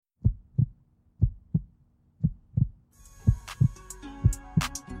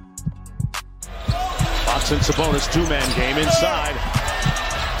Giannis and Sabonis two-man game inside.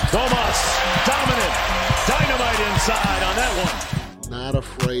 Domas, dominant, dynamite inside on that one. Not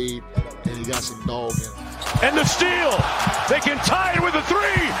afraid, and he got some dog in him. And the steal. They can tie it with a three.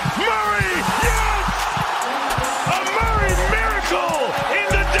 Murray, yes! A Murray miracle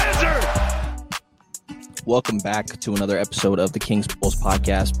in the desert. Welcome back to another episode of the Kings Pulse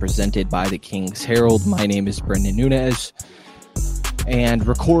podcast presented by the Kings Herald. My name is Brendan Nunez, and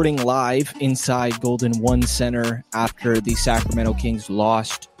recording live inside Golden One Center after the Sacramento Kings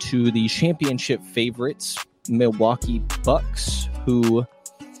lost to the championship favorites, Milwaukee Bucks, who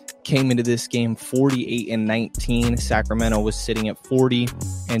came into this game 48-19. Sacramento was sitting at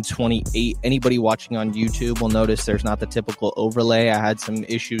 40-28. Anybody watching on YouTube will notice there's not the typical overlay. I had some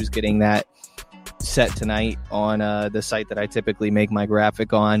issues getting that set tonight on the site that I typically make my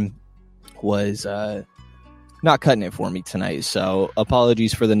graphic on. Was not cutting it for me tonight, so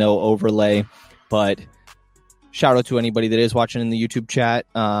apologies for the no overlay, but shout out to anybody that is watching in the YouTube chat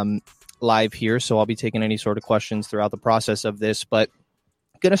live here. So I'll be taking any sort of questions throughout the process of this, but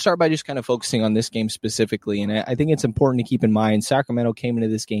going to start by just kind of focusing on this game specifically. And I think it's important to keep in mind Sacramento came into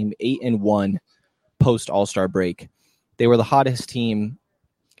this game 8-1 post All-Star break. They were the hottest team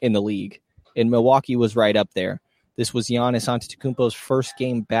in the league, and Milwaukee was right up there. This was Giannis Antetokounmpo's first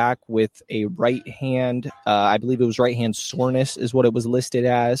game back with a right hand. I believe it was right hand soreness is what it was listed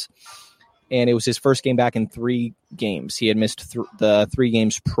as. And it was his first game back in 3 games. He had missed the 3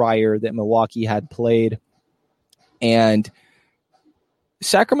 games prior that Milwaukee had played. And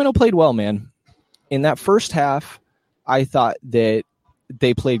Sacramento played well, man. In that first half, I thought that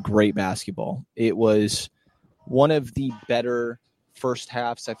they played great basketball. It was one of the better first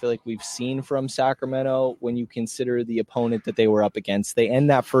halves I feel like we've seen from Sacramento when you consider the opponent that they were up against. They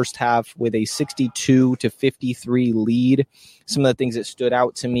end that first half with a 62-53 lead. Some of the things that stood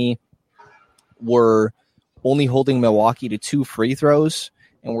out to me were only holding Milwaukee to 2 free throws.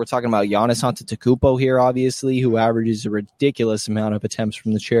 And we're talking about Giannis Antetokounmpo here, obviously, who averages a ridiculous amount of attempts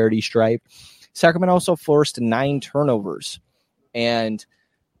from the charity stripe. Sacramento also forced 9 turnovers, and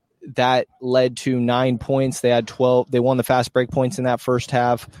that led to 9 points. They had 12. They won the fast break points in that first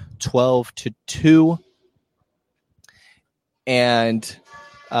half, 12-2. And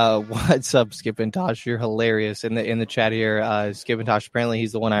what's up, Skip and Tosh? You're hilarious in the chat here. Skip and Tosh, apparently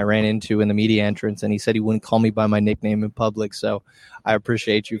he's the one I ran into in the media entrance, and he said he wouldn't call me by my nickname in public. So I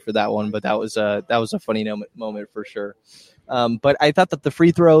appreciate you for that one. But that was a funny moment for sure. But I thought that the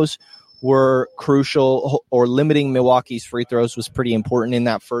free throws were crucial, or limiting Milwaukee's free throws was pretty important in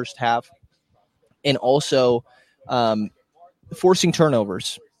that first half. And also forcing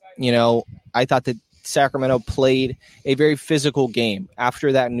turnovers. You know, I thought that Sacramento played a very physical game.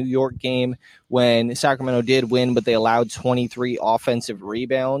 After that New York game, when Sacramento did win, but they allowed 23 offensive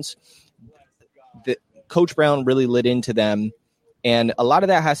rebounds, Coach Brown really lit into them. And a lot of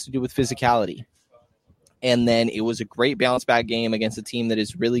that has to do with physicality. And then it was a great bounce back game against a team that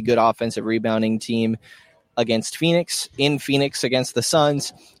is really good offensive rebounding team against Phoenix, in Phoenix against the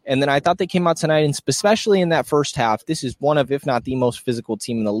Suns. And then I thought they came out tonight, and especially in that first half, this is one of, if not the most physical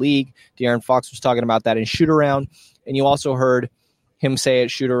team in the league. De'Aaron Fox was talking about that in shoot around. And you also heard him say at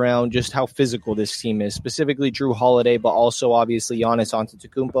shoot around just how physical this team is, specifically Drew Holiday, but also obviously Giannis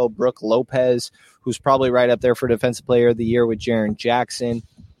Antetokounmpo, Brook Lopez, who's probably right up there for Defensive Player of the Year with Jaren Jackson.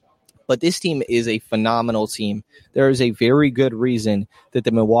 But this team is a phenomenal team. There is a very good reason that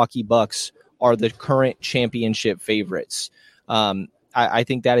the Milwaukee Bucks are the current championship favorites. I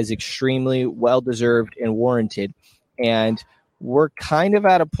think that is extremely well-deserved and warranted. And we're kind of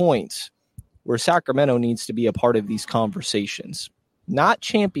at a point where Sacramento needs to be a part of these conversations. Not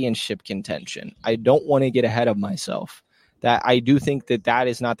championship contention. I don't want to get ahead of myself. That I do think that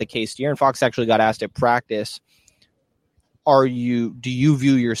is not the case. De'Aaron Fox actually got asked at practice, do you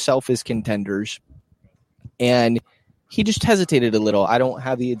view yourself as contenders? And he just hesitated a little. I don't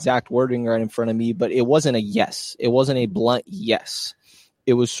have the exact wording right in front of me, but it wasn't a yes. It wasn't a blunt yes.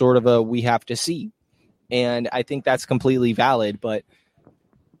 It was sort of a we have to see. And I think that's completely valid. But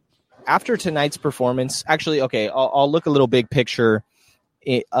after tonight's performance, actually, okay, I'll look a little big picture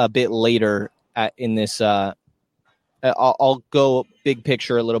a bit later in this. I'll go big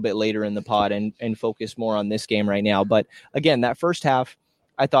picture a little bit later in the pod and focus more on this game right now. But again, that first half,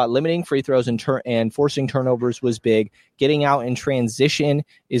 I thought limiting free throws and forcing turnovers was big. Getting out in transition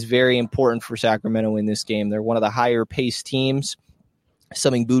is very important for Sacramento in this game. They're one of the higher paced teams,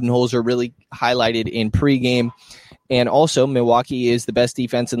 something Budenholzer really highlighted in pregame. And also, Milwaukee is the best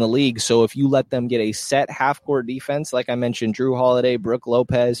defense in the league. So if you let them get a set half-court defense, like I mentioned, Drew Holiday, Brook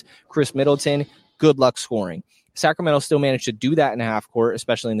Lopez, Chris Middleton, good luck scoring. Sacramento still managed to do that in half court,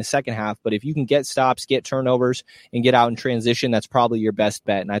 especially in the second half. But if you can get stops, get turnovers, and get out in transition, that's probably your best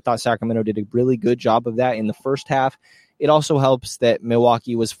bet. And I thought Sacramento did a really good job of that in the first half. It also helps that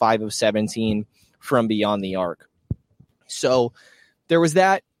Milwaukee was 5 of 17 from beyond the arc. So there was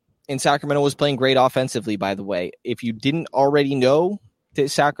that, and Sacramento was playing great offensively, by the way. If you didn't already know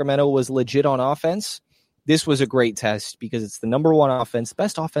that Sacramento was legit on offense, this was a great test because it's the number one offense,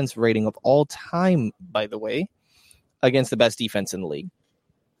 best offensive rating of all time, by the way, against the best defense in the league.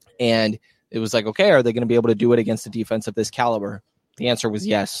 And it was like, okay, are they going to be able to do it against a defense of this caliber? The answer was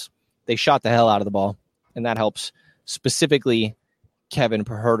yes. They shot the hell out of the ball, and that helps specifically Kevin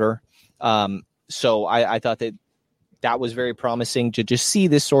Herter. So I thought that was very promising to just see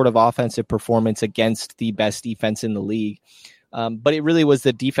this sort of offensive performance against the best defense in the league. But it really was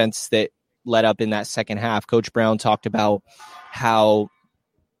the defense that led up in that second half. Coach Brown talked about how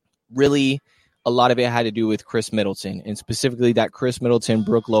really a lot of it had to do with Chris Middleton, and specifically that Chris Middleton,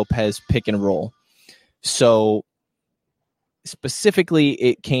 Brook Lopez pick and roll. So specifically,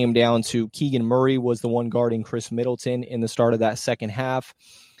 it came down to Keegan Murray was the one guarding Chris Middleton in the start of that second half.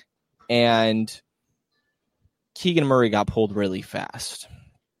 And Keegan Murray got pulled really fast.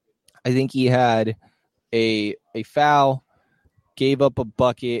 I think he had a foul, gave up a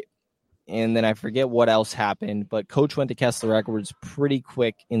bucket, and then I forget what else happened, but Coach went to Kessler Edwards pretty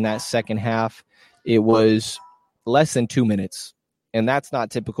quick in that second half. It was less than 2 minutes, and that's not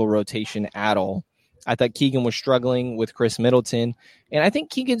typical rotation at all. I thought Keegan was struggling with Chris Middleton, and I think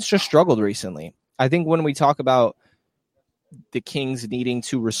Keegan's just struggled recently. I think when we talk about the Kings needing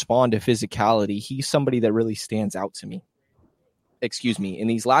to respond to physicality, he's somebody that really stands out to me. In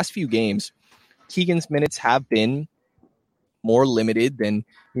these last few games, Keegan's minutes have been more limited than,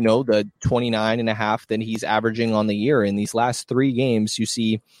 the 29 and a half that he's averaging on the year. In these last 3 games, you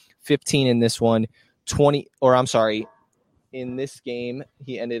see 15 in this one, in this game,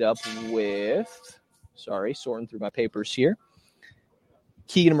 he ended up with, sorting through my papers here.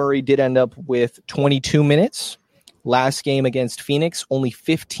 Keegan Murray did end up with 22 minutes. Last game against Phoenix, only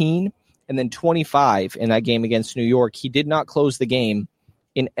 15, and then 25 in that game against New York. He did not close the game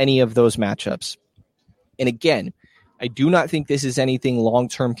in any of those matchups. And again, I do not think this is anything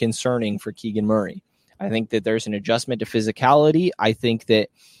long-term concerning for Keegan Murray. I think that there's an adjustment to physicality. I think that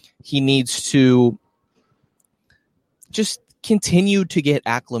he needs to just continue to get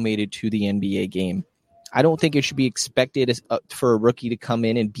acclimated to the NBA game. I don't think it should be expected for a rookie to come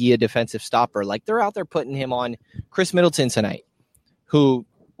in and be a defensive stopper. Like they're out there putting him on Chris Middleton tonight, who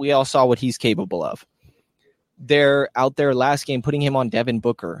we all saw what he's capable of. They're out there last game putting him on Devin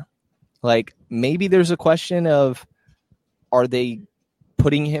Booker. Like maybe there's a question of, are they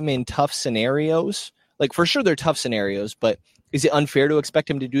putting him in tough scenarios? Like for sure they're tough scenarios, but is it unfair to expect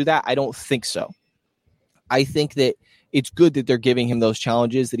him to do that? I don't think so. I think that it's good that they're giving him those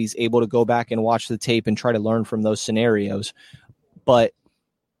challenges, that he's able to go back and watch the tape and try to learn from those scenarios. But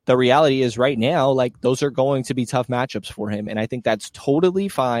the reality is right now, like those are going to be tough matchups for him. And I think that's totally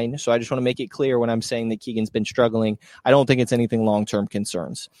fine. So I just want to make it clear when I'm saying that Keegan's been struggling, I don't think it's anything long-term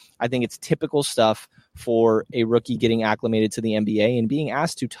concerns. I think it's typical stuff for a rookie getting acclimated to the NBA and being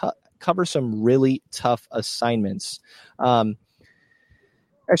asked to cover some really tough assignments. That's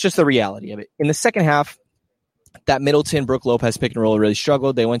just the reality of it. In the second half, that Middleton, Brook Lopez pick and roll really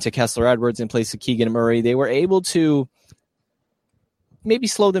struggled. They went to Kessler Edwards in place of Keegan Murray. They were able to maybe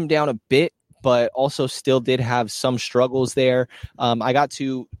slow them down a bit, but also still did have some struggles there. I got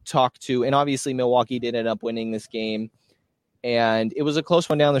to talk to, and obviously Milwaukee did end up winning this game, and it was a close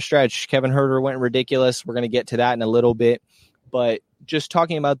one down the stretch. Kevin Herter went ridiculous. We're going to get to that in a little bit, but just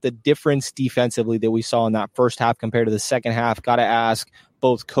talking about the difference defensively that we saw in that first half compared to the second half, got to ask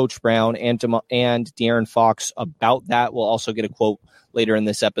both Coach Brown and De'Aaron Fox about that. We'll also get a quote later in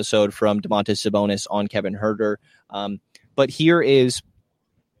this episode from Domantas Sabonis on Kevin Herter. But here is,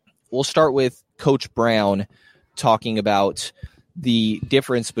 we'll start with Coach Brown talking about the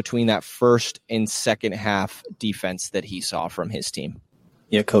difference between that first and second half defense that he saw from his team.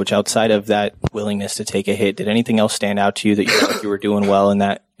 Yeah, Coach, outside of that willingness to take a hit, did anything else stand out to you that you felt like you were doing well in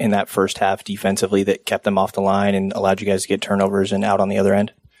that first half defensively that kept them off the line and allowed you guys to get turnovers and out on the other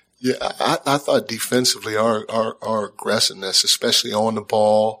end? Yeah, I thought defensively our aggressiveness, especially on the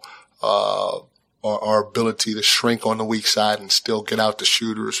ball, our ability to shrink on the weak side and still get out the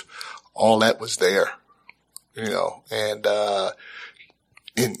shooters, all that was there, and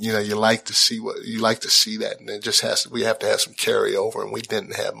you like to see that, and it just we have to have some carryover, and we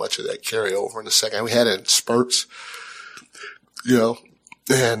didn't have much of that carryover in the second. We had it in spurts,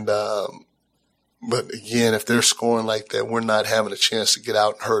 and but again, if they're scoring like that, we're not having a chance to get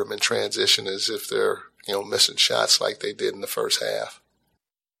out and hurt them in transition as if they're missing shots like they did in the first half.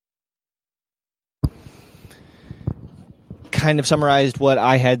 Kind of summarized what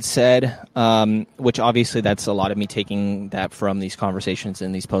I had said, which obviously that's a lot of me taking that from these conversations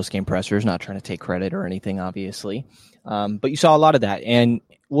and these post-game pressers, not trying to take credit or anything, obviously. But you saw a lot of that. And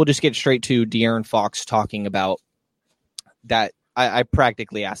we'll just get straight to De'Aaron Fox talking about that. I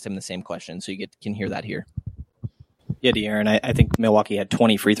practically asked him the same question, so you can hear that here. Yeah, De'Aaron, I think Milwaukee had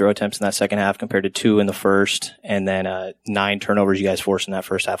 20 free throw attempts in that second half compared to 2 in the first, and then 9 turnovers you guys forced in that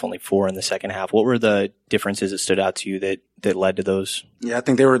first half, only 4 in the second half. What were the differences that stood out to you that led to those? Yeah, I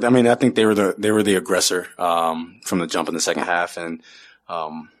think they were the aggressor from the jump in the second half, and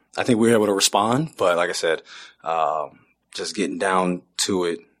I think we were able to respond. But like I said, just getting down to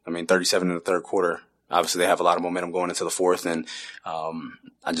it. 37 in the third quarter. Obviously, they have a lot of momentum going into the fourth, and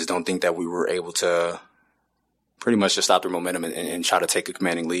I just don't think that we were able to pretty much just stop their momentum and try to take a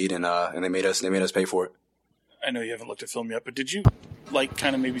commanding lead, and they made us pay for it. I know you haven't looked at film yet, but did you like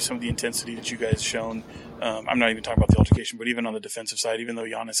kind of maybe some of the intensity that you guys shown? I'm not even talking about the altercation, but even on the defensive side, even though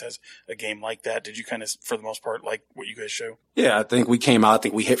Giannis has a game like that, did you kind of, for the most part, like what you guys show? Yeah, I think we came out. I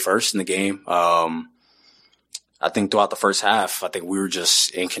think we hit first in the game. I think throughout the first half, I think we were just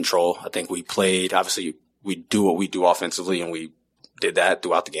in control. I think we played. Obviously, we do what we do offensively, and we did that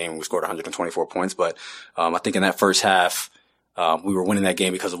throughout the game. We scored 124 points, but I think in that first half, we were winning that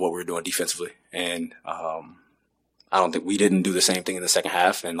game because of what we were doing defensively. And I don't think we didn't do the same thing in the second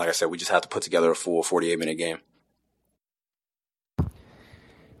half. And like I said, we just have to put together a full 48-minute game.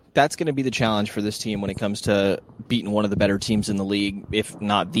 That's going to be the challenge for this team when it comes to beating one of the better teams in the league, if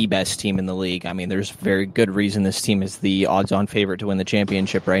not the best team in the league. I mean, there's very good reason this team is the odds-on favorite to win the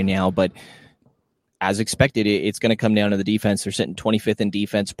championship right now, but as expected, it's going to come down to the defense. They're sitting 25th in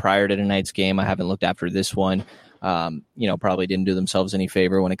defense prior to tonight's game. I haven't looked after this one. Probably didn't do themselves any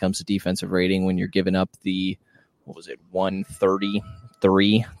favor when it comes to defensive rating when you're giving up the,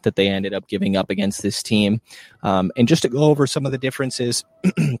 133 that they ended up giving up against this team. And just to go over some of the differences,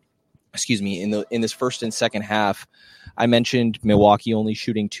 excuse me, in this first and second half, I mentioned Milwaukee only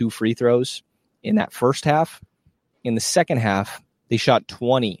shooting 2 free throws in that first half. In the second half, they shot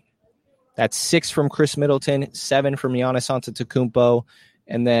 20. That's 6 from Chris Middleton, 7 from Giannis Antetokounmpo,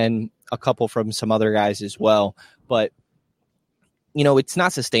 and then a couple from some other guys as well. But, it's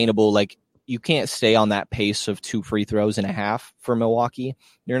not sustainable. Like, you can't stay on that pace of 2 free throws and a half for Milwaukee.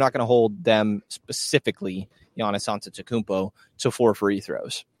 You're not going to hold them, specifically Giannis Antetokounmpo, to 4 free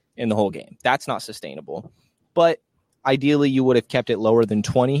throws in the whole game. That's not sustainable. But ideally, you would have kept it lower than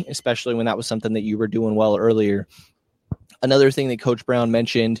 20, especially when that was something that you were doing well earlier. Another thing that Coach Brown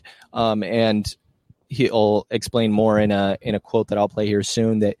mentioned, and he'll explain more in a quote that I'll play here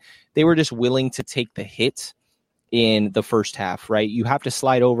soon, that they were just willing to take the hit in the first half, right? You have to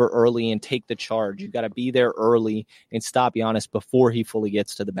slide over early and take the charge. You've got to be there early and stop Giannis before he fully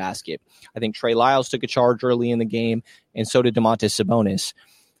gets to the basket. I think Trey Lyles took a charge early in the game, and so did Domantas Sabonis.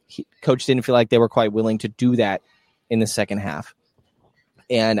 Coach didn't feel like they were quite willing to do that in the second half.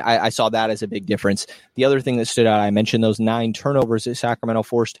 And I saw that as a big difference. The other thing that stood out, I mentioned those 9 turnovers that Sacramento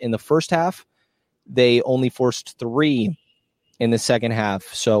forced in the first half. They only forced 3 in the second half.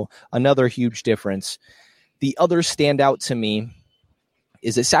 So another huge difference. The other standout to me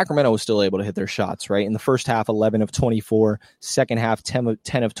is that Sacramento was still able to hit their shots, right? In the first half, 11 of 24. Second half, 10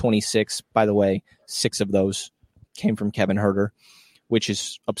 of 26. By the way, 6 of those came from Kevin Huerter, which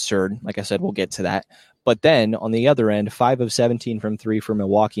is absurd. Like I said, we'll get to that. But then on the other end, 5 of 17 from 3 for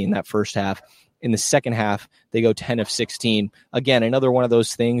Milwaukee in that first half. In the second half, they go 10 of 16. Again, another one of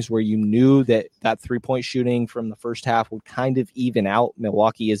those things where you knew that 3-point shooting from the first half would kind of even out.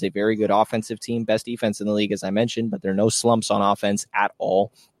 Milwaukee is a very good offensive team, best defense in the league, as I mentioned, but there are no slumps on offense at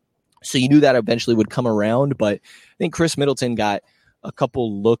all. So you knew that eventually would come around, but I think Chris Middleton got a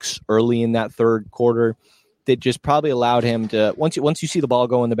couple looks early in that third quarter that just probably allowed him to, once you see the ball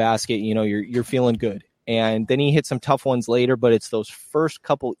go in the basket, you're feeling good. And then he hit some tough ones later, but it's those first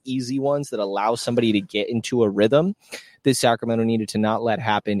couple easy ones that allow somebody to get into a rhythm that Sacramento needed to not let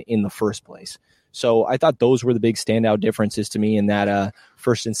happen in the first place. So I thought those were the big standout differences to me in that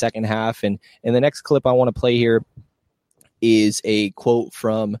first and second half. And the next clip I want to play here is a quote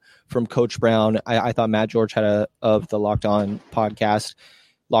from Coach Brown. I thought Matt George of the Locked On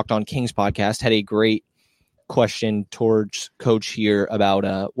Kings podcast, had a great question towards Coach here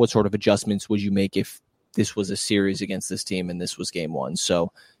about what sort of adjustments would you make if this was a series against this team and this was game 1.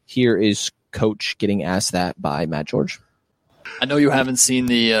 So here is Coach getting asked that by Matt George. I know you haven't seen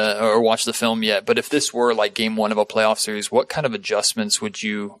or watched the film yet, but if this were like game 1 of a playoff series, what kind of adjustments would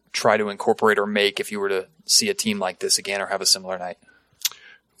you try to incorporate or make if you were to see a team like this again or have a similar night?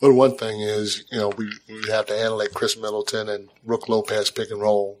 Well, one thing is, we have to analyze Chris Middleton and Brook Lopez pick and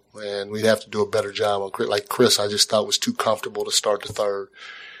roll, and we'd have to do a better job on Chris. Like Chris, I just thought was too comfortable to start the third.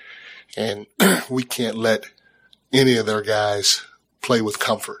 And we can't let any of their guys play with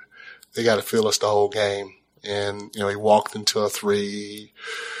comfort. They got to feel us the whole game. And, he walked into a three.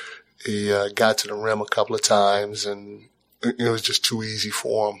 He got to the rim a couple of times, and it was just too easy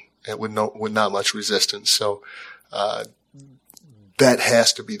for him and with not much resistance. So, that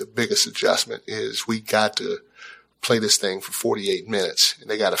has to be the biggest adjustment is we got to play this thing for 48 minutes, and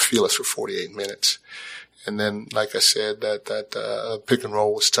they got to feel us for 48 minutes. And then, like I said, that pick and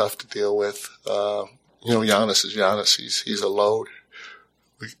roll was tough to deal with. Giannis is Giannis. He's a load.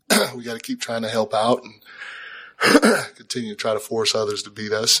 We got to keep trying to help out and continue to try to force others to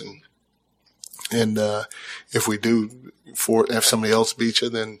beat us. And if we do have somebody else beat you,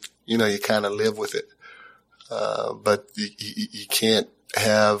 then, you kind of live with it. But you can't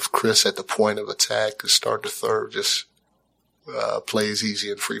have Chris at the point of attack to start the third, just play as easy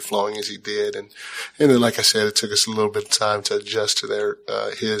and free flowing as he did. And then, like I said, it took us a little bit of time to adjust to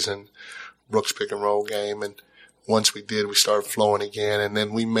his and Brooks pick and roll game. And once we did, we started flowing again. And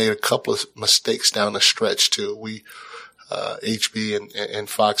then we made a couple of mistakes down the stretch too. HB and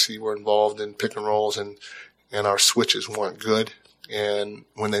Foxy were involved in pick and rolls, and our switches weren't good. And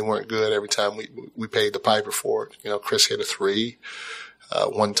when they weren't good, every time we paid the piper for it. Chris hit a three.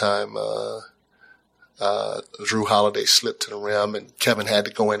 One time, Drew Holiday slipped to the rim and Kevin had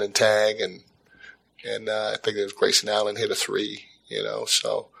to go in and tag, and I think it was Grayson Allen hit a three,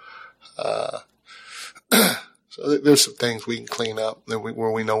 so there's some things we can clean up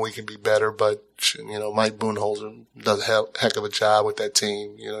where we know we can be better, but, Mike Boonholzer does a heck of a job with that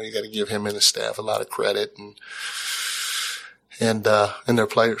team. You got to give him and his staff a lot of credit and their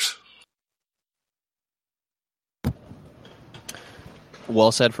players.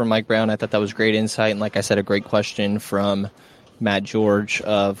 Well said from Mike Brown. I thought that was great insight. And like I said, a great question from Matt George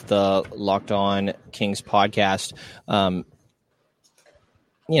of the Locked On Kings podcast.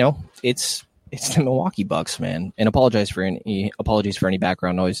 It's the Milwaukee Bucks, man. And apologies for any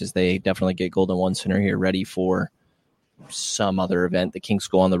background noises. They definitely get Golden One Center here ready for some other event. The Kings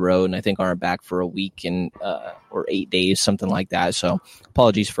go on the road and I think aren't back for a week or 8 days, something like that. So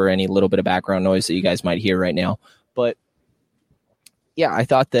apologies for any little bit of background noise that you guys might hear right now. But yeah, I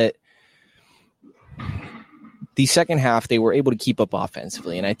thought that the second half they were able to keep up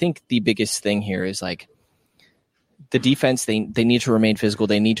offensively. And I think the biggest thing here is like the defense, they need to remain physical.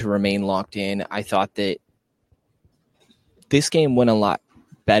 They need to remain locked in. I thought that this game went a lot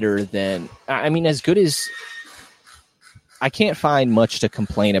better than, as good as, I can't find much to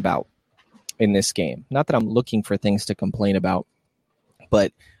complain about in this game. Not that I'm looking for things to complain about,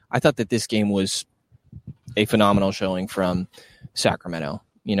 but I thought that this game was a phenomenal showing from Sacramento.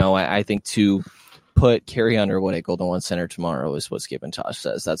 I think to put Carrie Underwood at Golden One Center tomorrow is what Skip and Tosh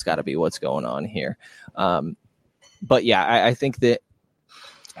says. That's got to be what's going on here. But yeah, I think that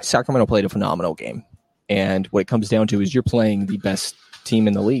Sacramento played a phenomenal game. And what it comes down to is you're playing the best team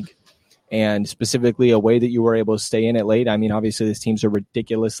in the league. And specifically a way that you were able to stay in it late. Obviously this team's a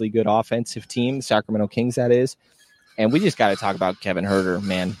ridiculously good offensive team, Sacramento Kings that is. And we just got to talk about Kevin Huerter,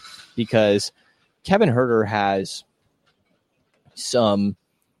 man, because Kevin Huerter has some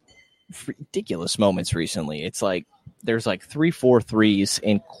ridiculous moments recently. It's like there's like 3-4 threes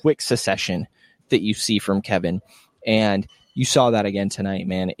in quick succession that you see from Kevin. And you saw that again tonight,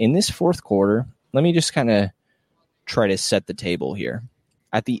 man. In this fourth quarter, let me just kind of try to set the table here.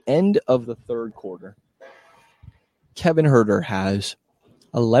 At the end of the third quarter, Kevin Huerter has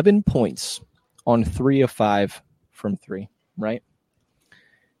 11 points on 3 of 5 from 3, right?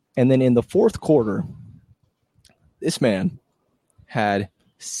 And then in the fourth quarter, this man had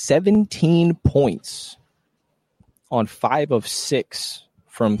 17 points on 5 of 6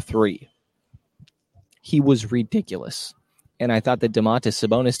 from 3. He was ridiculous. And I thought that Domantas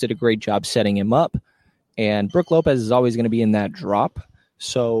Sabonis did a great job setting him up. And Brook Lopez is always going to be in that drop.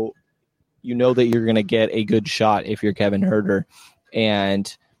 So you know that you're going to get a good shot if you're Kevin Huerter.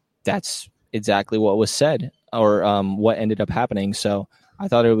 And that's exactly what was said or what ended up happening. So I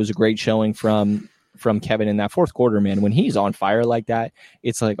thought it was a great showing from Kevin in that fourth quarter, man. When he's on fire like that,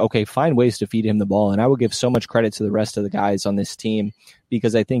 it's like, okay, find ways to feed him the ball. And I will give so much credit to the rest of the guys on this team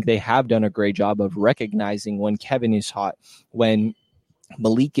because I think they have done a great job of recognizing when Kevin is hot, when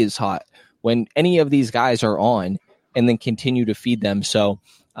Malik is hot, when any of these guys are on, and then continue to feed them. So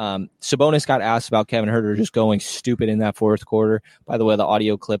Sabonis got asked about Kevin Huerter just going stupid in that fourth quarter. By the way, the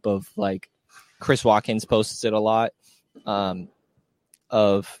audio clip of like Chris Watkins posts it a lot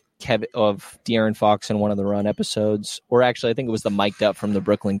of De'Aaron Fox in one of the run episodes, or actually I think it was the mic'd up from the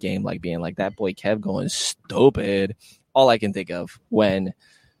Brooklyn game, like being like, that boy Kev going stupid. All I can think of when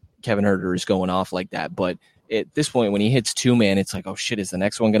Kevin Huerter is going off like that. But at this point, when he hits 2-man, it's like, oh shit, is the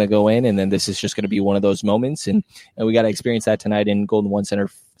next one going to go in? And then this is just going to be one of those moments. And we got to experience that tonight in Golden One Center.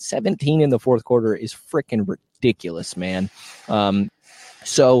 17 in the fourth quarter is freaking ridiculous, man.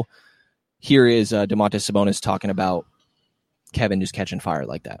 So here is Domantas Sabonis talking about Kevin just catching fire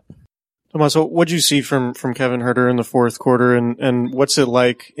like that. Tomas, what did you see from Kevin Huerter in the fourth quarter, and what's it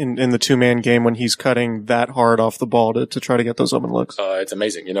like in the 2-man game when he's cutting that hard off the ball to try to get those open looks? It's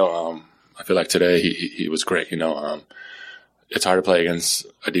amazing. I feel like today he was great. It's hard to play against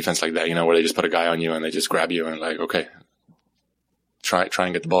a defense like that, where they just put a guy on you and they just grab you and like, okay, try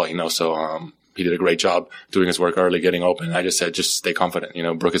and get the ball, So he did a great job doing his work early, getting open. I just said, just stay confident.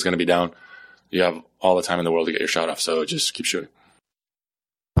 Brook is going to be down. You have all the time in the world to get your shot off, so just keep shooting.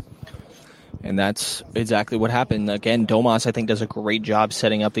 And that's exactly what happened. Again, Domas, I think, does a great job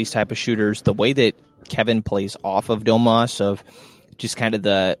setting up these type of shooters. The way that Kevin plays off of Domas, of just kind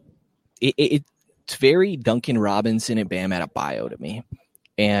of it's very Duncan Robinson and Bam Adebayo to me.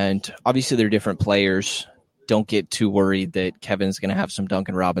 And obviously they're different players. Don't get too worried that Kevin's going to have some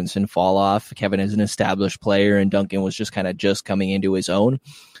Duncan Robinson fall off. Kevin is an established player, and Duncan was just kind of just coming into his own.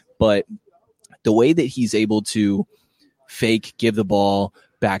 But the way that he's able to fake, give the ball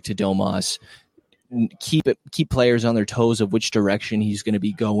back to Domas, keep players on their toes of which direction he's going to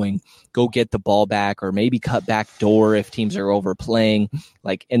be going, go get the ball back, or maybe cut back door if teams are overplaying,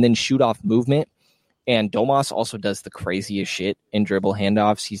 and then shoot off movement. And Domas also does the craziest shit in dribble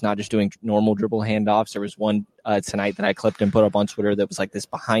handoffs. He's not just doing normal dribble handoffs. There was one tonight that I clipped and put up on Twitter that was like this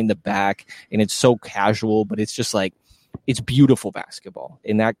behind the back, and it's so casual, but it's just like, it's beautiful basketball.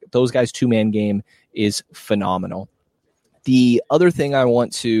 And those guys' 2-man game is phenomenal. The other thing I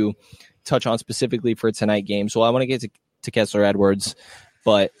want to touch on specifically for tonight game, so I want to get to Kessler Edwards,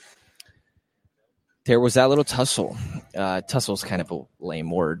 but there was that little tussle. Tussle's kind of a lame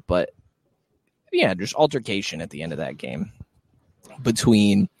word, but yeah, just altercation at the end of that game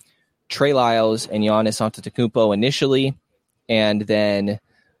between Trey Lyles and Giannis Antetokounmpo initially, and then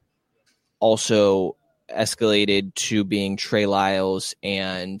also escalated to being Trey Lyles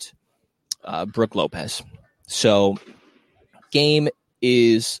and Brook Lopez. So game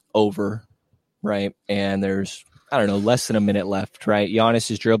is over, right? And there's, less than a minute left, right? Giannis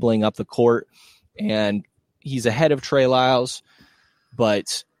is dribbling up the court, and he's ahead of Trey Lyles,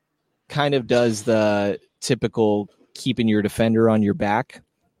 but kind of does the typical keeping your defender on your back.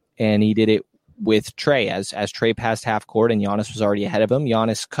 And he did it with Trey as Trey passed half court and Giannis was already ahead of him.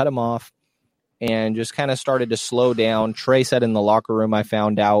 Giannis cut him off and just kind of started to slow down. Trey said in the locker room, I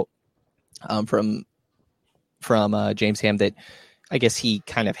found out from James Ham that I guess he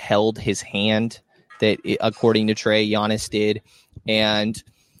kind of held his hand, that according to Trey, Giannis did. And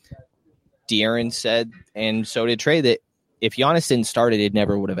De'Aaron said, and so did Trey, that if Giannis didn't start it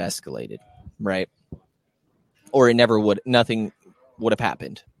never would have escalated, right? Or nothing would have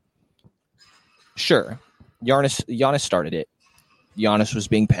happened. Sure, Giannis started it. Giannis was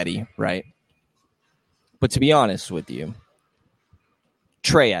being petty, right? But to be honest with you,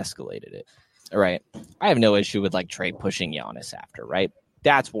 Trey escalated it, right? I have no issue with Trey pushing Giannis after, right?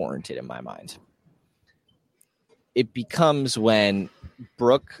 That's warranted in my mind. It becomes when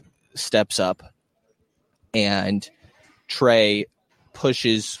Brook steps up and Trey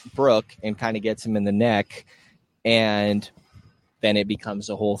pushes Brook and kind of gets him in the neck, and then it becomes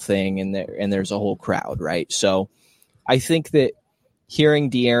a whole thing, and there's a whole crowd, right? So I think that hearing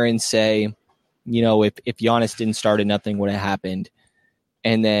De'Aaron say, if Giannis didn't start it, nothing would have happened.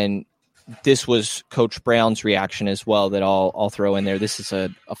 And then this was Coach Brown's reaction as well that I'll throw in there. This is a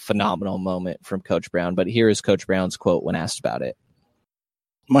phenomenal moment from Coach Brown, but here is Coach Brown's quote when asked about it.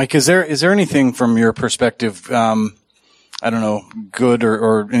 Mike, is there anything from your perspective, good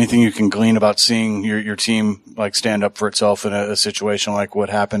or anything you can glean about seeing your team stand up for itself in a situation like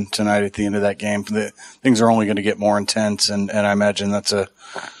what happened tonight at the end of that game? Things are only going to get more intense, and I imagine that's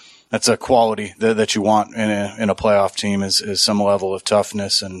a quality that you want in a playoff team is some level of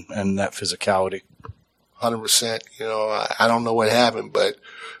toughness and that physicality. 100%. I don't know what happened, but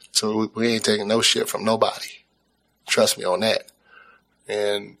so we ain't taking no shit from nobody. Trust me on that.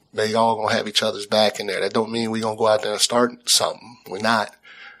 And they all gonna have each other's back in there. That don't mean we gonna go out there and start something. We're not.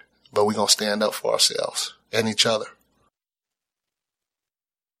 But we gonna stand up for ourselves and each other.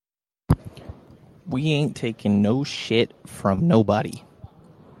 We ain't taking no shit from nobody.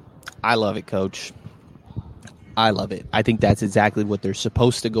 I love it, Coach. I love it. I think that's exactly what they're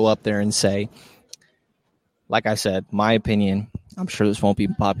supposed to go up there and say. Like I said, my opinion, I'm sure this won't be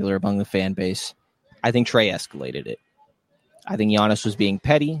popular among the fan base. I think Trae escalated it. I think Giannis was being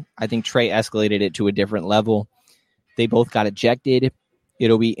petty. I think Trae escalated it to a different level. They both got ejected.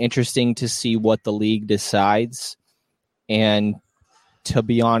 It'll be interesting to see what the league decides. And to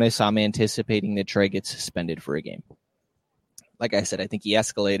be honest, I'm anticipating that Trae gets suspended for a game. Like I said, I think he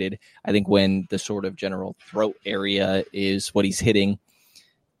escalated. I think when the sort of general throat area is what he's hitting,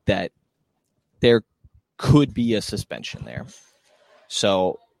 that there could be a suspension there.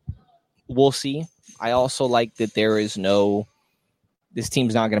 So we'll see. I also like that this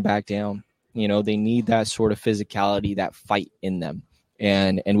team's not going to back down. You know, they need that sort of physicality, that fight in them.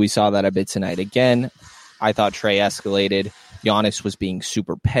 And we saw that a bit tonight. Again, I thought Trae escalated. Giannis was being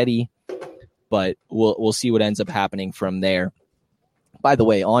super petty, but we'll see what ends up happening from there. By the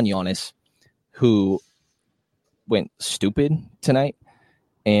way, on Giannis, who went stupid tonight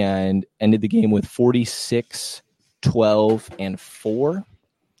and ended the game with 46, 12, and 4.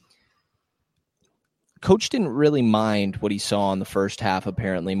 Coach didn't really mind what he saw in the first half,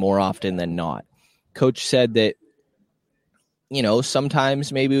 apparently, more often than not. Coach said that, you know,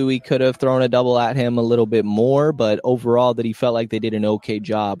 sometimes maybe we could have thrown a double at him a little bit more, but overall that he felt like they did an okay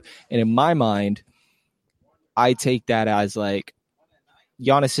job. And in my mind, I take that as like,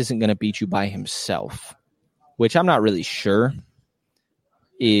 Giannis isn't going to beat you by himself, which I'm not really sure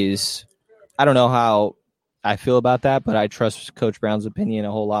I don't know how I feel about that, but I trust Coach Brown's opinion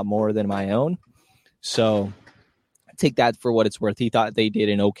a whole lot more than my own. So take that for what it's worth. He thought they did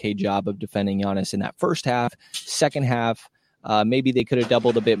an okay job of defending Giannis in that first half. Second half, maybe they could have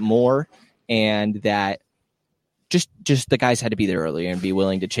doubled a bit more, and that just the guys had to be there earlier and be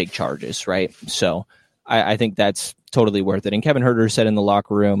willing to take charges, right? So I think that's totally worth it. And Kevin Huerter said in the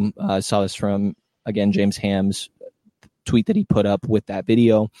locker room, saw this from, again, James Ham's tweet that he put up with that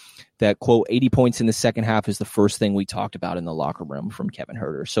video, that, quote, 80 points in the second half is the first thing we talked about in the locker room from Kevin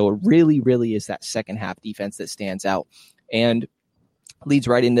Huerter. So it really, really is that second half defense that stands out and leads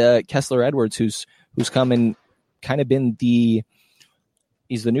right into Kessler Edwards, who's come and kind of been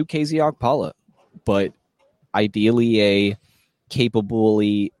he's the new KZ Okpala, but ideally a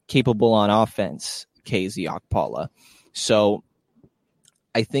capable on offense KZ Okpala. So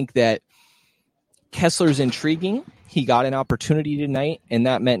I think that Kessler's intriguing. He got an opportunity tonight, and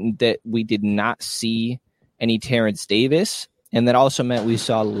that meant that we did not see any Terrence Davis, and that also meant we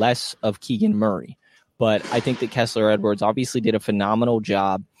saw less of Keegan Murray. But I think that Kessler Edwards obviously did a phenomenal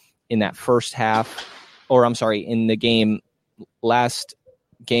job in that first half, in the last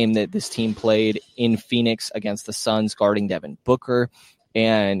game that this team played in Phoenix against the Suns, guarding Devin Booker.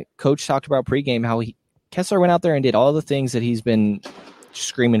 And Coach talked about pregame how Kessler went out there and did all the things that he's been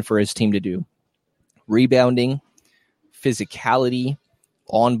screaming for his team to do. Rebounding, physicality,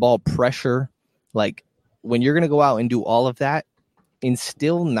 on-ball pressure. Like, when you're going to go out and do all of that and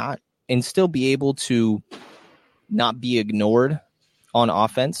still be able to not be ignored on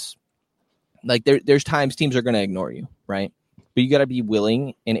offense, like there's times teams are going to ignore you, right? But you got to be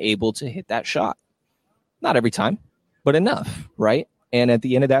willing and able to hit that shot. Not every time, but enough, right? And at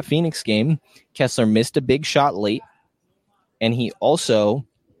the end of that Phoenix game, Kessler missed a big shot late, and he also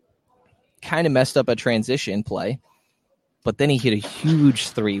kind of messed up a transition play, but then he hit a huge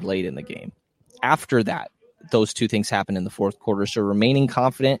three late in the game. After that, those two things happened in the fourth quarter. So remaining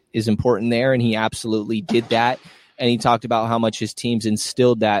confident is important there, and he absolutely did that. And he talked about how much his teams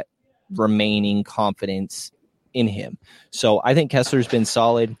instilled that remaining confidence in him. So I think Kessler's been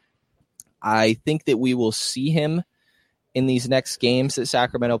solid. I think that we will see him in these next games that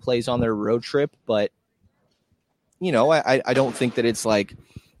Sacramento plays on their road trip, but you know, I don't think that it's like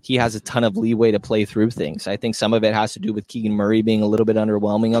he has a ton of leeway to play through things. I think some of it has to do with Keegan Murray being a little bit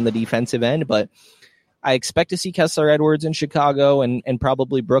underwhelming on the defensive end, but I expect to see Kessler Edwards in Chicago and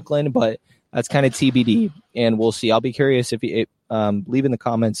probably Brooklyn, but that's kind of TBD, and we'll see. I'll be curious if you leave in the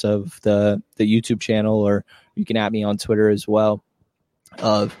comments of the YouTube channel, or you can at me on Twitter as well,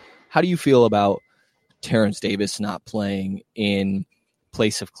 of how do you feel about Terrence Davis not playing in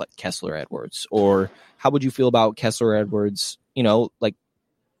place of Kessler Edwards? Or how would you feel about Kessler Edwards? You know, like,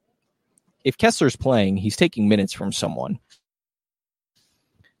 if Kessler's playing, he's taking minutes from someone.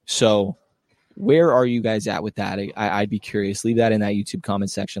 So where are you guys at with that? I'd be curious. Leave that in that YouTube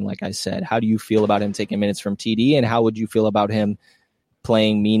comment section. Like I said, how do you feel about him taking minutes from TD, and how would you feel about him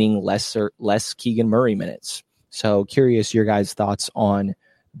playing, meaning less Keegan Murray minutes? So curious your guys' thoughts on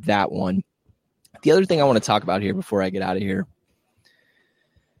that one. The other thing I want to talk about here before I get out of here.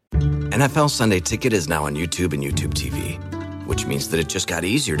 NFL Sunday Ticket is now on YouTube and YouTube TV, which means that it just got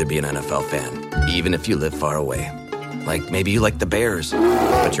easier to be an NFL fan, even if you live far away. Like, maybe you like the Bears,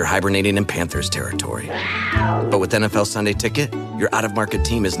 but you're hibernating in Panthers territory. But with NFL Sunday Ticket, your out-of-market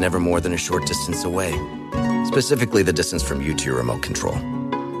team is never more than a short distance away. Specifically, the distance from you to your remote control.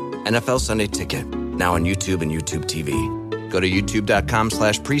 NFL Sunday Ticket, now on YouTube and YouTube TV. Go to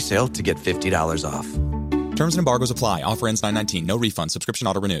youtube.com/presale to get $50 off. Terms and embargoes apply. Offer ends 9/19. No refund. Subscription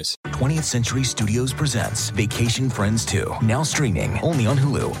auto renews. 20th Century Studios presents Vacation Friends 2. Now streaming only on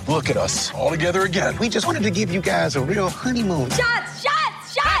Hulu. Look at us, all together again. We just wanted to give you guys a real honeymoon. Shots!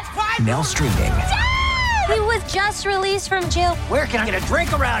 Now streaming. He was just released from jail. Where can I get a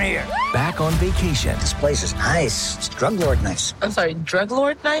drink around here? Back on vacation. This place is nice. It's drug lord nice. I'm sorry, drug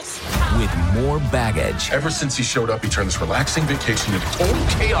lord nice? With more baggage. Ever since he showed up, he turned this relaxing vacation into total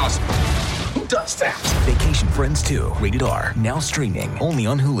chaos. Who does that? Vacation Friends 2, rated R. Now streaming only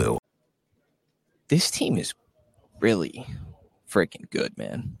on Hulu. This team is really freaking good,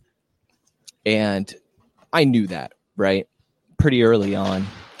 man. And I knew that, right? Pretty early on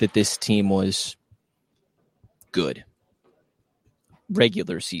that this team was good.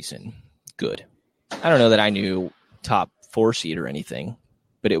 Regular season, good. I don't know that I knew top 4 seed or anything,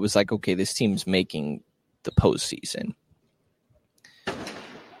 but it was like, okay, this team's making the postseason.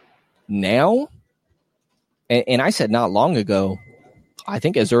 Now, and I said not long ago, I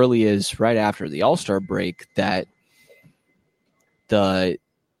think as early as right after the All-Star break, that the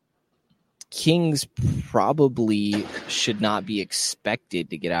Kings probably should not be expected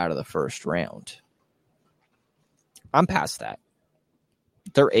to get out of the first round. I'm past that.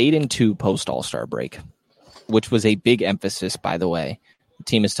 They're 8-2 post All-Star break, which was a big emphasis, by the way. The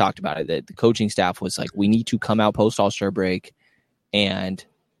team has talked about it, that the coaching staff was like, we need to come out post All-Star break and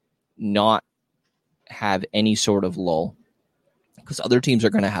not have any sort of lull, because other teams are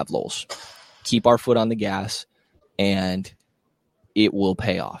going to have lulls. Keep our foot on the gas, and it will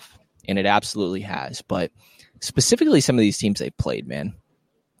pay off. And it absolutely has. But specifically some of these teams they've played, man.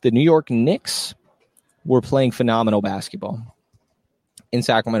 The New York Knicks were playing phenomenal basketball. And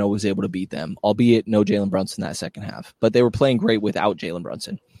Sacramento was able to beat them, albeit no Jalen Brunson that second half. But they were playing great without Jalen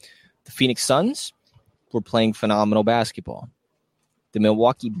Brunson. The Phoenix Suns were playing phenomenal basketball. The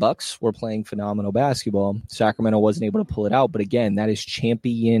Milwaukee Bucks were playing phenomenal basketball. Sacramento wasn't able to pull it out. But again, that is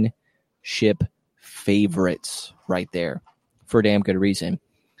championship favorites right there for a damn good reason.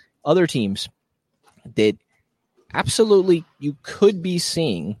 Other teams that absolutely you could be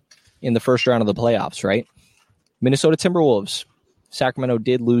seeing in the first round of the playoffs, right? Minnesota Timberwolves. Sacramento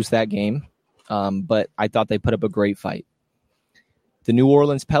did lose that game, but I thought they put up a great fight. The New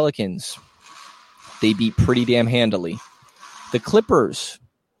Orleans Pelicans, they beat pretty damn handily. The Clippers,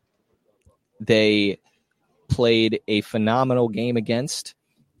 they played a phenomenal game against,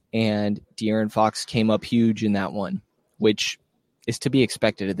 and De'Aaron Fox came up huge in that one, which is to be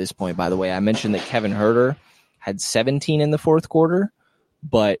expected at this point, by the way. I mentioned that Kevin Huerter had 17 in the fourth quarter,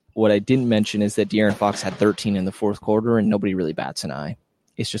 but what I didn't mention is that De'Aaron Fox had 13 in the fourth quarter, and nobody really bats an eye.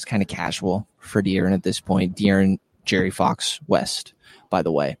 It's just kind of casual for De'Aaron at this point. De'Aaron, Jerry Fox, West, by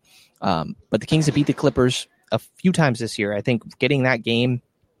the way. But the Kings have beat the Clippers a few times this year. I think getting that game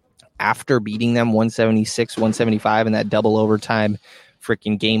after beating them 176-175 in that double overtime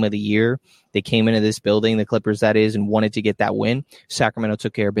freaking game of the year, they came into this building, the Clippers that is, and wanted to get that win. Sacramento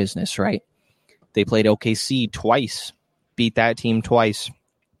took care of business, right? They played OKC twice, beat that team twice.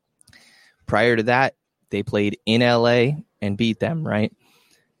 Prior to that, they played in LA and beat them, right?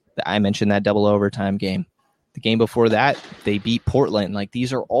 I mentioned that double overtime game. The game before that, they beat Portland. Like,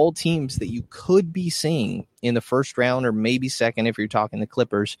 these are all teams that you could be seeing in the first round or maybe second if you're talking the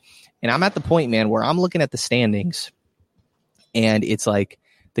Clippers. And I'm at the point, man, where I'm looking at the standings, and it's like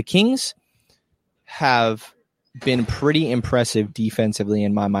the Kings have been pretty impressive defensively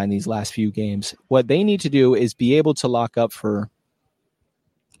in my mind these last few games. What they need to do is be able to lock up for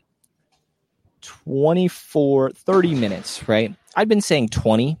 30 minutes, right? I've been saying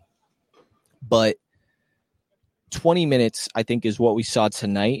 20, but 20 minutes, I think, is what we saw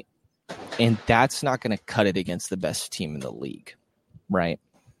tonight, and that's not going to cut it against the best team in the league, right?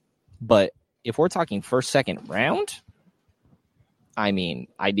 But if we're talking first, second round, I mean,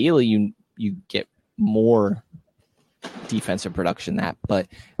 ideally you get more defensive production than that. But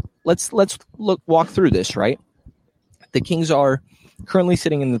let's walk through this, right? The Kings are currently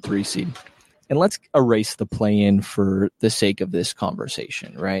sitting in the 3 seed, and let's erase the play-in for the sake of this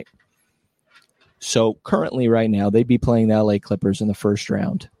conversation, right? So currently right now, they'd be playing the LA Clippers in the first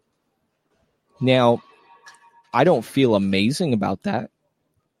round. Now, I don't feel amazing about that,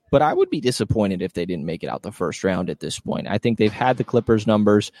 but I would be disappointed if they didn't make it out the first round at this point. I think they've had the Clippers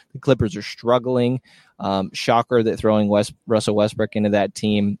numbers. The Clippers are struggling. Shocker that throwing Russell Westbrook into that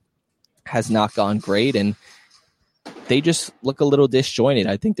team has not gone great, and they just look a little disjointed.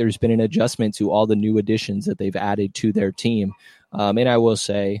 I think there's been an adjustment to all the new additions that they've added to their team. And I will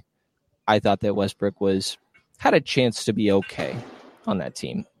say, I thought that Westbrook had a chance to be okay on that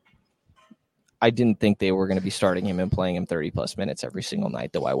team. I didn't think they were going to be starting him and playing him 30-plus minutes every single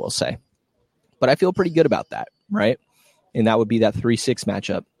night, though, I will say. But I feel pretty good about that, right? And that would be that 3-6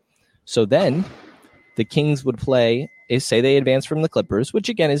 matchup. So then the Kings would play, say they advance from the Clippers, which,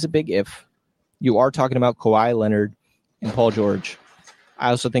 again, is a big if. You are talking about Kawhi Leonard and Paul George. I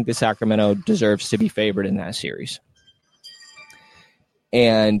also think that Sacramento deserves to be favored in that series.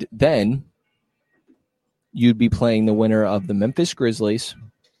 And then you'd be playing the winner of the Memphis Grizzlies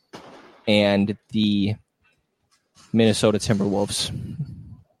and the Minnesota Timberwolves.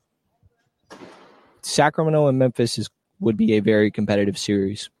 Sacramento and Memphis would be a very competitive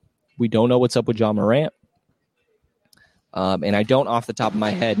series. We don't know what's up with John Morant. And I don't, off the top of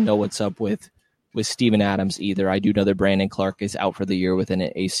my head, know what's up with Steven Adams either. I do know that Brandon Clark is out for the year with an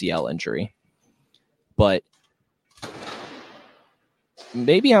ACL injury. But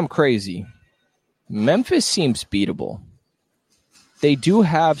maybe I'm crazy. Memphis seems beatable. They do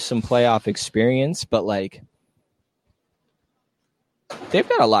have some playoff experience, but like they've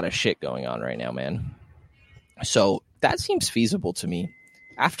got a lot of shit going on right now, man. So that seems feasible to me.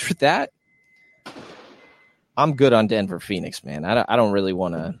 After that, I'm good on Denver Phoenix, man. I don't really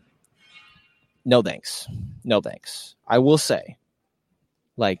want to. No thanks. No thanks. I will say,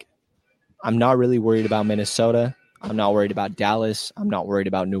 like, I'm not really worried about Minnesota. I'm not worried about Dallas. I'm not worried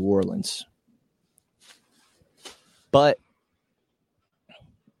about New Orleans. But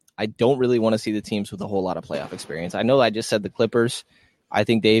I don't really want to see the teams with a whole lot of playoff experience. I know I just said the Clippers. I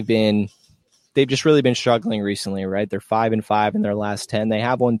think they've just really been struggling recently, right? They're 5-5 in their last 10. They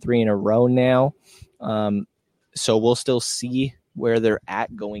have won 3 in a row now. So we'll still see where they're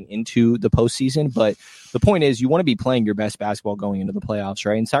at going into the postseason. But the point is, you want to be playing your best basketball going into the playoffs,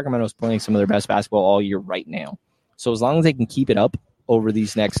 right? And Sacramento's playing some of their best basketball all year right now. So as long as they can keep it up over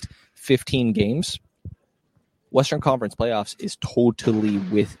these next 15 games, Western Conference playoffs is totally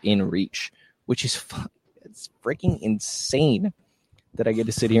within reach, which is it's freaking insane that I get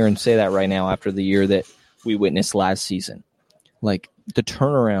to sit here and say that right now after the year that we witnessed last season. Like, the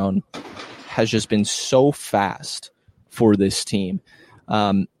turnaround has just been so fast for this team.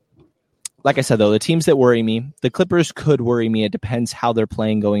 Like I said, though, the teams that worry me, the Clippers could worry me. It depends how they're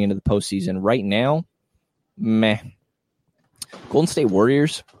playing going into the postseason. Right now, meh. Golden State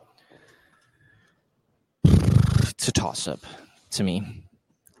Warriors, it's a toss-up to me.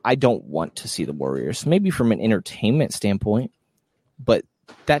 I don't want to see the Warriors, maybe from an entertainment standpoint, but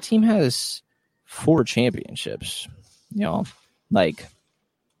that team has 4 championships. You know, like,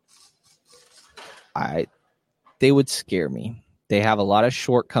 they would scare me. They have a lot of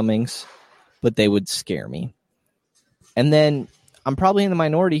shortcomings, but they would scare me. And then I'm probably in the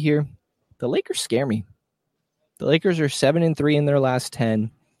minority here. The Lakers scare me. The Lakers are 7-3 in their last 10.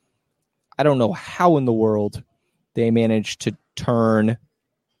 I don't know how in the world they managed to turn,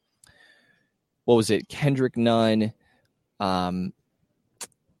 Kendrick Nunn,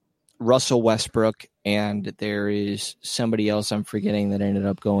 Russell Westbrook, and there is somebody else I'm forgetting that ended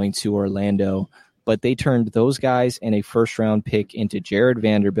up going to Orlando. But they turned those guys and a first-round pick into Jared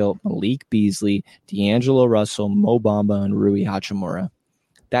Vanderbilt, Malik Beasley, D'Angelo Russell, Mo Bamba, and Rui Hachimura.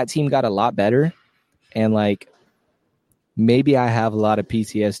 That team got a lot better, and, like, maybe I have a lot of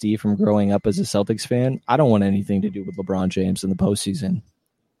PTSD from growing up as a Celtics fan. I don't want anything to do with LeBron James in the postseason.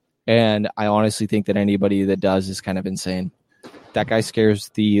 And I honestly think that anybody that does is kind of insane. That guy scares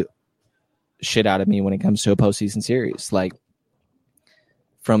the shit out of me when it comes to a postseason series. Like,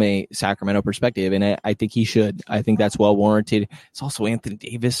 from a Sacramento perspective, and I think he should. I think that's well warranted. It's also Anthony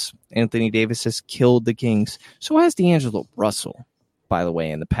Davis. Anthony Davis has killed the Kings. So has D'Angelo Russell, by the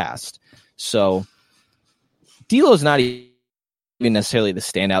way, in the past. So D'Lo's not even necessarily the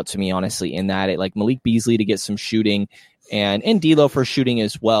standout to me, honestly, in that. Like, Malik Beasley to get some shooting, and D'Lo for shooting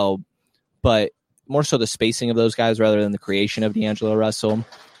as well, but more so the spacing of those guys rather than the creation of D'Angelo Russell.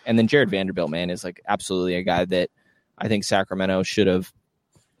 And then Jared Vanderbilt, man, is like absolutely a guy that I think Sacramento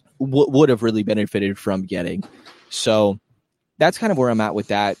would have really benefited from getting. So that's kind of where I'm at with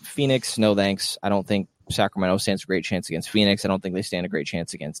that. Phoenix, no thanks. I don't think Sacramento stands a great chance against Phoenix. I don't think they stand a great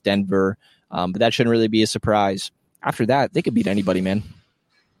chance against Denver. But that shouldn't really be a surprise. After that, they could beat anybody, man.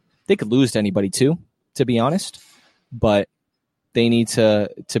 They could lose to anybody too, to be honest. But they need to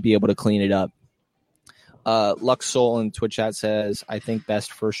be able to clean it up. Lux Soul in Twitch chat says, I think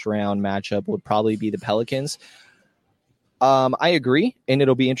best first round matchup would probably be the Pelicans. I agree, and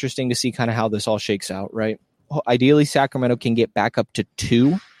it'll be interesting to see kind of how this all shakes out, right? Ideally, Sacramento can get back up to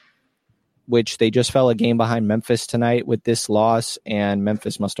 2, which they just fell a game behind Memphis tonight with this loss, and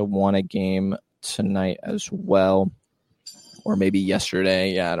Memphis must have won a game tonight as well. or maybe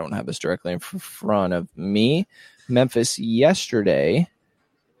yesterday. Yeah, I don't have this directly in front of me. Memphis yesterday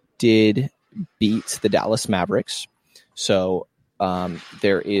did beat the Dallas Mavericks. So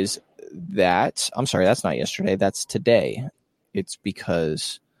there is that. I'm sorry, that's not yesterday. That's today. It's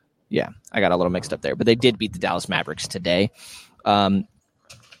because, yeah, I got a little mixed up there. But they did beat the Dallas Mavericks today. Yeah,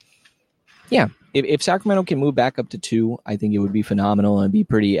 if Sacramento can move back up to 2, I think it would be phenomenal and be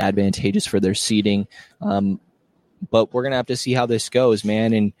pretty advantageous for their seeding. But we're going to have to see how this goes,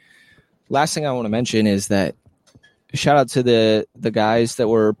 man. And last thing I want to mention is that shout out to the guys that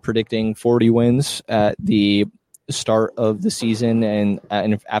were predicting 40 wins at the start of the season and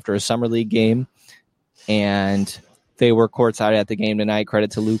after a summer league game. And they were courtside at the game tonight.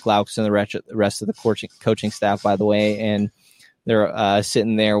 Credit to Luke Laux and the rest of the coaching staff, by the way. And they're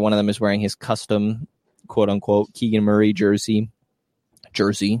sitting there. One of them is wearing his custom, quote unquote, Keegan Murray jersey,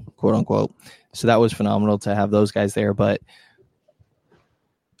 quote unquote. So that was phenomenal to have those guys there. But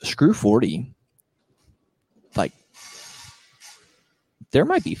screw 40. Like, there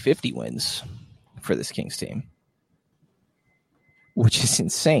might be 50 wins for this Kings team, which is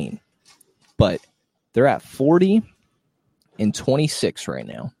insane. But they're at 40 and 26 right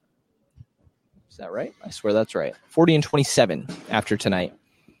now. Is that right? I swear that's right. 40 and 27 after tonight.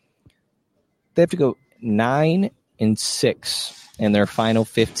 They have to go 9-6 in their final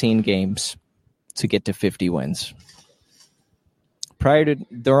 15 games to get to 50 wins.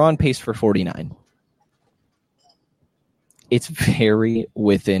 They're on pace for 49. It's very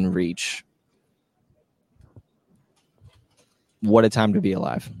within reach. What a time to be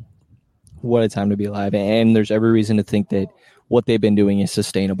alive. What a time to be alive. And there's every reason to think that what they've been doing is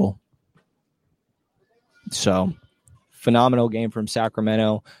sustainable. So, phenomenal game from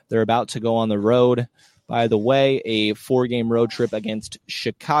Sacramento. They're about to go on the road. By the way, a 4-game road trip against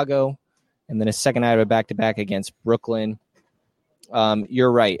Chicago, and then a second night of a back-to-back against Brooklyn.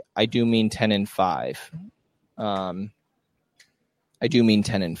 You're right. I do mean 10-5. I do mean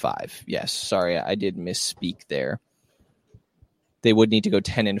 10-5. Yes, sorry, I did misspeak there. They would need to go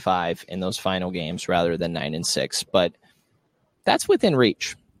 10-5 in those final games rather than 9-6, but that's within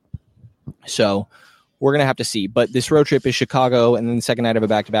reach. So we're going to have to see. But this road trip is Chicago, and then the second night of a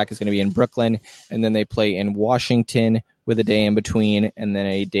back-to-back is going to be in Brooklyn, and then they play in Washington with a day in between, and then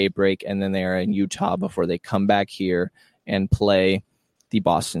a day break, and then they are in Utah before they come back here and play the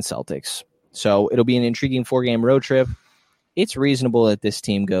Boston Celtics. So it'll be an intriguing 4-game road trip. It's reasonable that this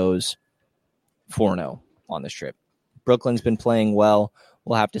team goes 4-0 on this trip. Brooklyn's been playing well.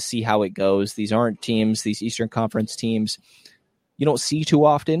 We'll have to see how it goes. These aren't teams, these Eastern Conference teams, you don't see too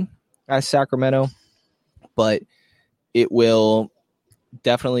often as Sacramento, but it will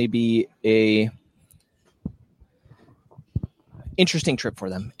definitely be a interesting trip for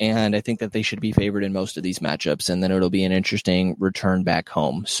them. And I think that they should be favored in most of these matchups, and then it'll be an interesting return back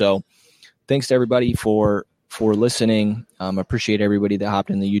home. So thanks to everybody for listening. Appreciate everybody that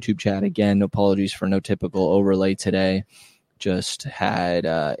hopped in the YouTube chat. Again, apologies for no typical overlay today. Just had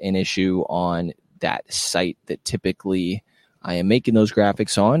an issue on that site that typically I am making those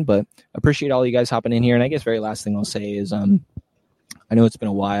graphics on, but appreciate all you guys hopping in here. And I guess very last thing I'll say is I know it's been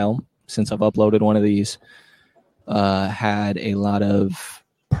a while since I've uploaded one of these. Had a lot of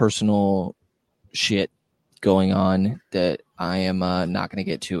personal shit going on that I am not going to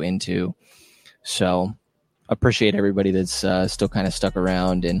get too into. So appreciate everybody that's still kind of stuck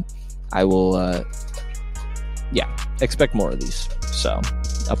around, and I will, expect more of these. So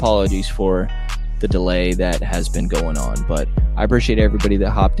apologies for the delay that has been going on, but I appreciate everybody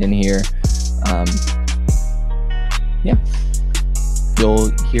that hopped in here.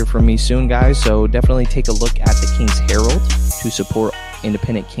 You'll hear from me soon, guys. So definitely take a look at the Kings Herald to support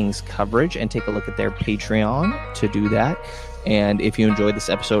independent Kings coverage, and take a look at their Patreon to do that. And if you enjoyed this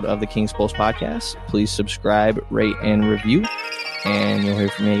episode of the Kings Pulse podcast, please subscribe, rate, and review. And you'll hear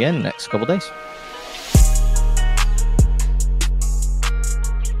from me again in the next couple days.